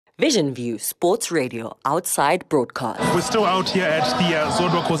Vision View Sports Radio outside broadcast. We're still out here at the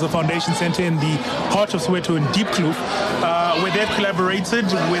Zodwa Khoza Foundation Center in the heart of Soweto in Diepkloof, where they've collaborated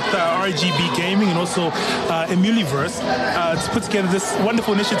with RGB Gaming and also Emuliverse to put together this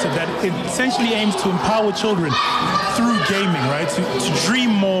wonderful initiative that essentially aims to empower children through gaming, right? To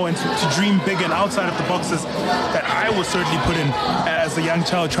dream more and to dream bigger and outside of the boxes that I was certainly put in as a young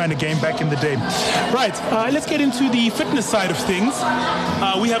child trying to game back in the day. Right, let's get into the fitness side of things.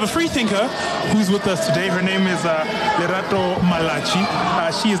 We have a free thinker who's with us today. Her name is Lerato Malatji.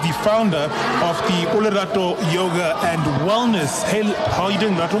 She is the founder of the Olerato Yoga and Wellness. Hey, how are you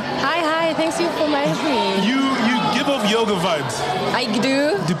doing, Lerato? Hi, thanks you for inviting me. You give off yoga vibes. I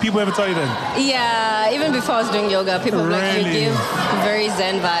do. Do people ever tell you that? Yeah, even before I was doing yoga, people were like, you give very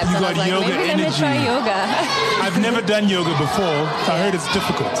zen vibes. You and got I was like, yoga maybe energy. let me try yoga. I've never done yoga before. I heard it's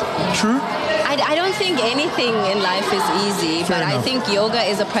difficult. True? I don't think anything in life is easy, Fair but enough. I think yoga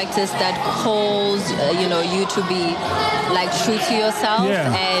is a practice that calls, you to be like true to yourself,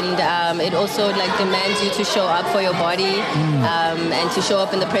 and it also like demands you to show up for your body and to show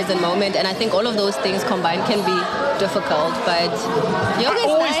up in the present moment. And I think all of those things combined can be difficult, but yoga is I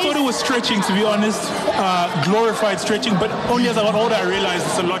always nice. thought it was stretching, to be honest, glorified stretching, but only as I got older I realized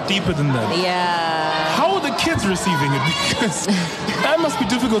it's a lot deeper than that. Yeah. How are the kids receiving it? Because that must be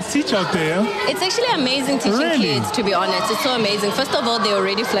difficult to teach out there. It's actually amazing teaching Really? kids, to be honest. It's so amazing. First of all, they're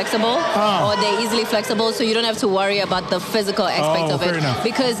already flexible, or they're easily flexible, so you don't have to worry about the physical aspect of fair it. enough.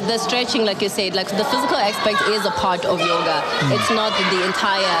 Because the stretching, like you said, like the physical aspect is a part of yoga. It's not the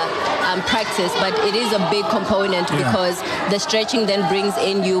entire practice, but it is a big component because the stretching then brings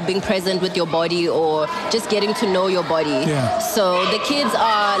in you being present with your body or just getting to know your body. Yeah. So the kids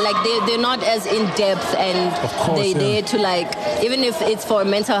are like, they're not as in depth, and Of course, they're there to like, even if it's for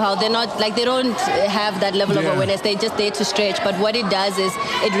mental health, they're not like, they don't have that level of awareness. They're just there to stretch. But what it does is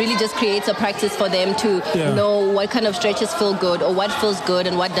it really just creates a practice for them to know what kind of stretches feel good or what feels good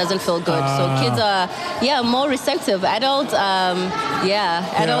and what doesn't feel good. So kids are more receptive. Adults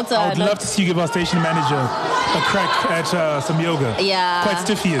adults I are would not. love to see you give our station manager a crack at some yoga. Yeah. Quite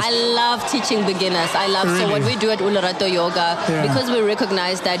stiff he is. I love teaching beginners. So what we do at Olerato Yoga, because we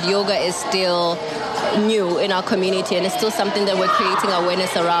recognize that yoga is still new in our community and it's still something that we're creating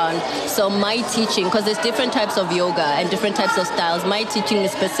awareness around. So my teaching, because there's different types of yoga and different types of styles, my teaching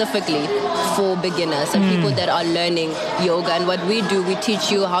is specifically for beginners and people that are learning yoga. And what we do, we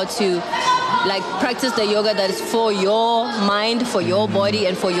teach you how to like practice the yoga that is for your mind, for your body,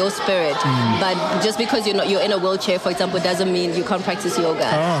 and for your spirit. But just because you're in a wheelchair, for example, doesn't mean you can't practice yoga.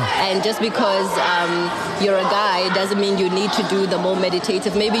 And just because you're a guy doesn't mean you need to do the more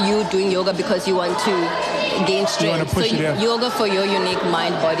meditative. Maybe you doing yoga because you want to gain strength. push it, yoga for your unique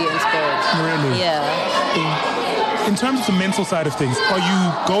mind, body, and spirit. Really? Yeah. In terms of the mental side of things, are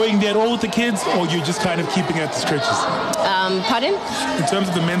you going there at all with the kids, or you're just kind of keeping it at the stretches? Pardon? In terms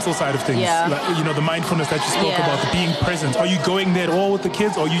of the mental side of things, like, the mindfulness that you spoke about, the being present, are you going there at all with the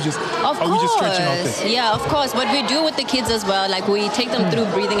kids, or are we just stretching out there? Yeah, of course. What we do with the kids as well, like we take them through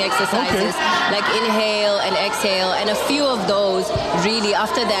breathing exercises, like inhale and exhale, and a few of those really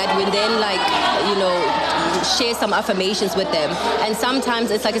after that we then share some affirmations with them. And sometimes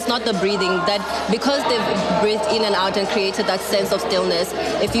it's not the breathing, that because they've breathed in and out and created that sense of stillness,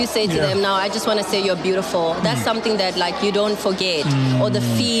 if you say to them, now I just want to say you're beautiful, that's something that you don't forget, or the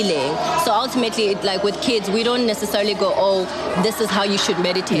feeling. So ultimately, with kids, we don't necessarily go, oh, this is how you should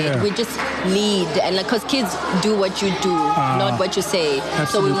meditate. We just lead, and because kids do what you do, not what you say. Absolutely.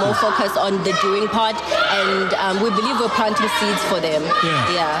 So we're more focused on the doing part, and we believe we're planting seeds for them.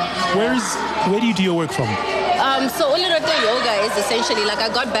 Where do you do your work from? So Olerato Yoga is essentially I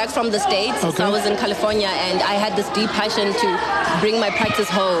got back from the States, so I was in California, and I had this deep passion to bring my practice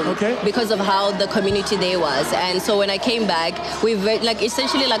home because of how the community there was. And so when I came back, we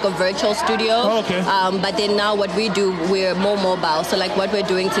essentially a virtual studio. But then now what we do, we're more mobile. So what we're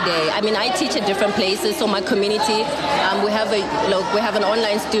doing today, I teach at different places. So my community, we have an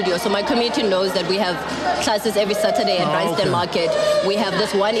online studio. So my community knows that we have classes every Saturday at Bryanston Market. We have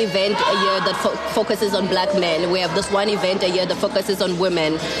this one event a year that focuses on black men. We have this one event a year that focuses on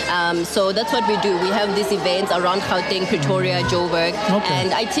women. So that's what we do. We have these events around Gauteng, Pretoria, Joburg.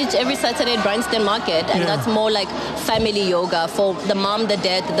 And I teach every Saturday at Bryanston Market. And that's more like family yoga for the mom, the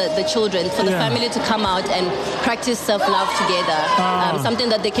dad, the children, for the family to come out and practice self-love together. Something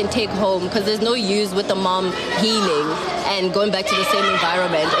that they can take home, because there's no use with the mom healing and going back to the same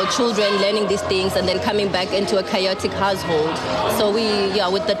environment, or children learning these things and then coming back into a chaotic household. So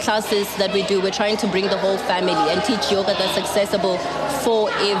with the classes that we do, we're trying to bring the whole family and teach yoga that's accessible for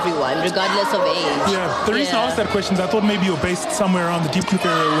everyone, regardless of age. Yeah, the reason I asked that question is I thought maybe you're based somewhere around the Diepkloof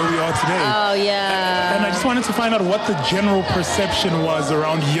area where we are today. Oh, yeah. And I just wanted to find out what the general perception was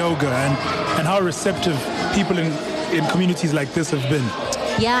around yoga and how receptive people in communities like this have been.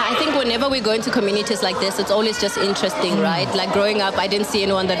 Yeah, I think whenever we go into communities like this, it's always just interesting, right? Like growing up, I didn't see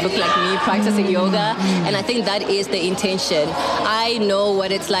anyone that looked like me practicing yoga, and I think that is the intention. I know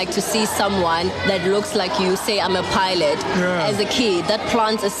what it's like to see someone that looks like you, say I'm a pilot, as a kid, that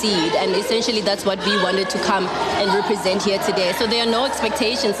plants a seed, and essentially that's what we wanted to come and represent here today. So there are no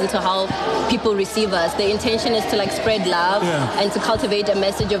expectations into how people receive us. The intention is to like spread love and to cultivate a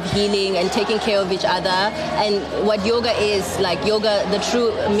message of healing and taking care of each other. And what yoga is, like yoga, the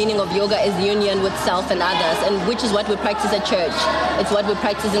true meaning of yoga is union with self and others, and which is what we practice at church. It's what we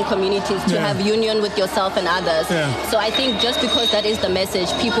practice in communities, to have union with yourself and others. So I think just because that is the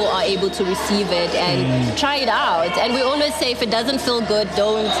message, people are able to receive it and try it out. And we always say, if it doesn't feel good,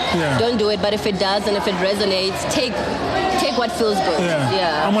 don't do it. But if it does and if it resonates, take what feels good.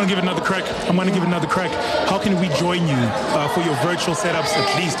 I'm going to give it another crack. How can we join you for your virtual setups,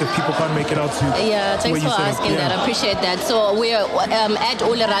 at least, if people can't make it out to thanks for asking that. I appreciate that. So we're at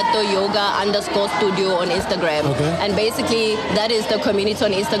Olerato Yoga_studio on Instagram. And basically, that is the community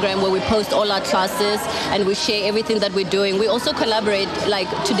on Instagram where we post all our classes and we share everything that we're doing. We also collaborate, like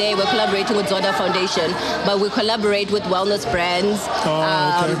today we're collaborating with Zodwa Foundation, but we collaborate with wellness brands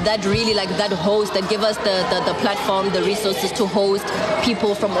that really like that host, that give us the platform, the resources to host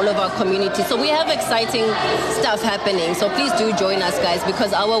people from all of our community. So we have exciting stuff happening. So please do join us, guys,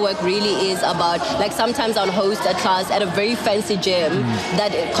 because our work really is about, like sometimes I'll host a class at a very fancy gym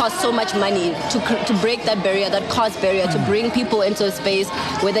that costs so much money to break that barrier, that cost barrier, to bring people into a space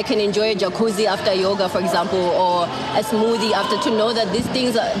where they can enjoy a jacuzzi after yoga, for example, or a smoothie after, to know that these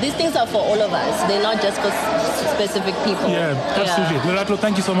things are for all of us. They're not just for specific people. Yeah, absolutely. Lerato,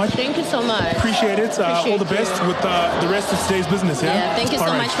 thank you so much. Thank you so much. Appreciate it. All the best with the rest of today's business. Yeah, thank you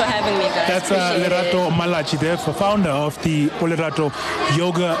so much for having me, guys. That's Lerato Malatji there, founder of the Olerato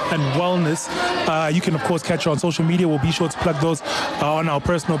Yoga and Wellness. You can, of course, catch her on social media. We'll be sure to plug those on our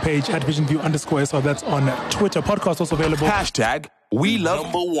personal page at VisionView_SR. That's on Twitter. Podcast also available.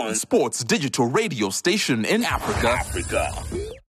 #WeLoveNumber1 Sports Digital Radio Station in Africa.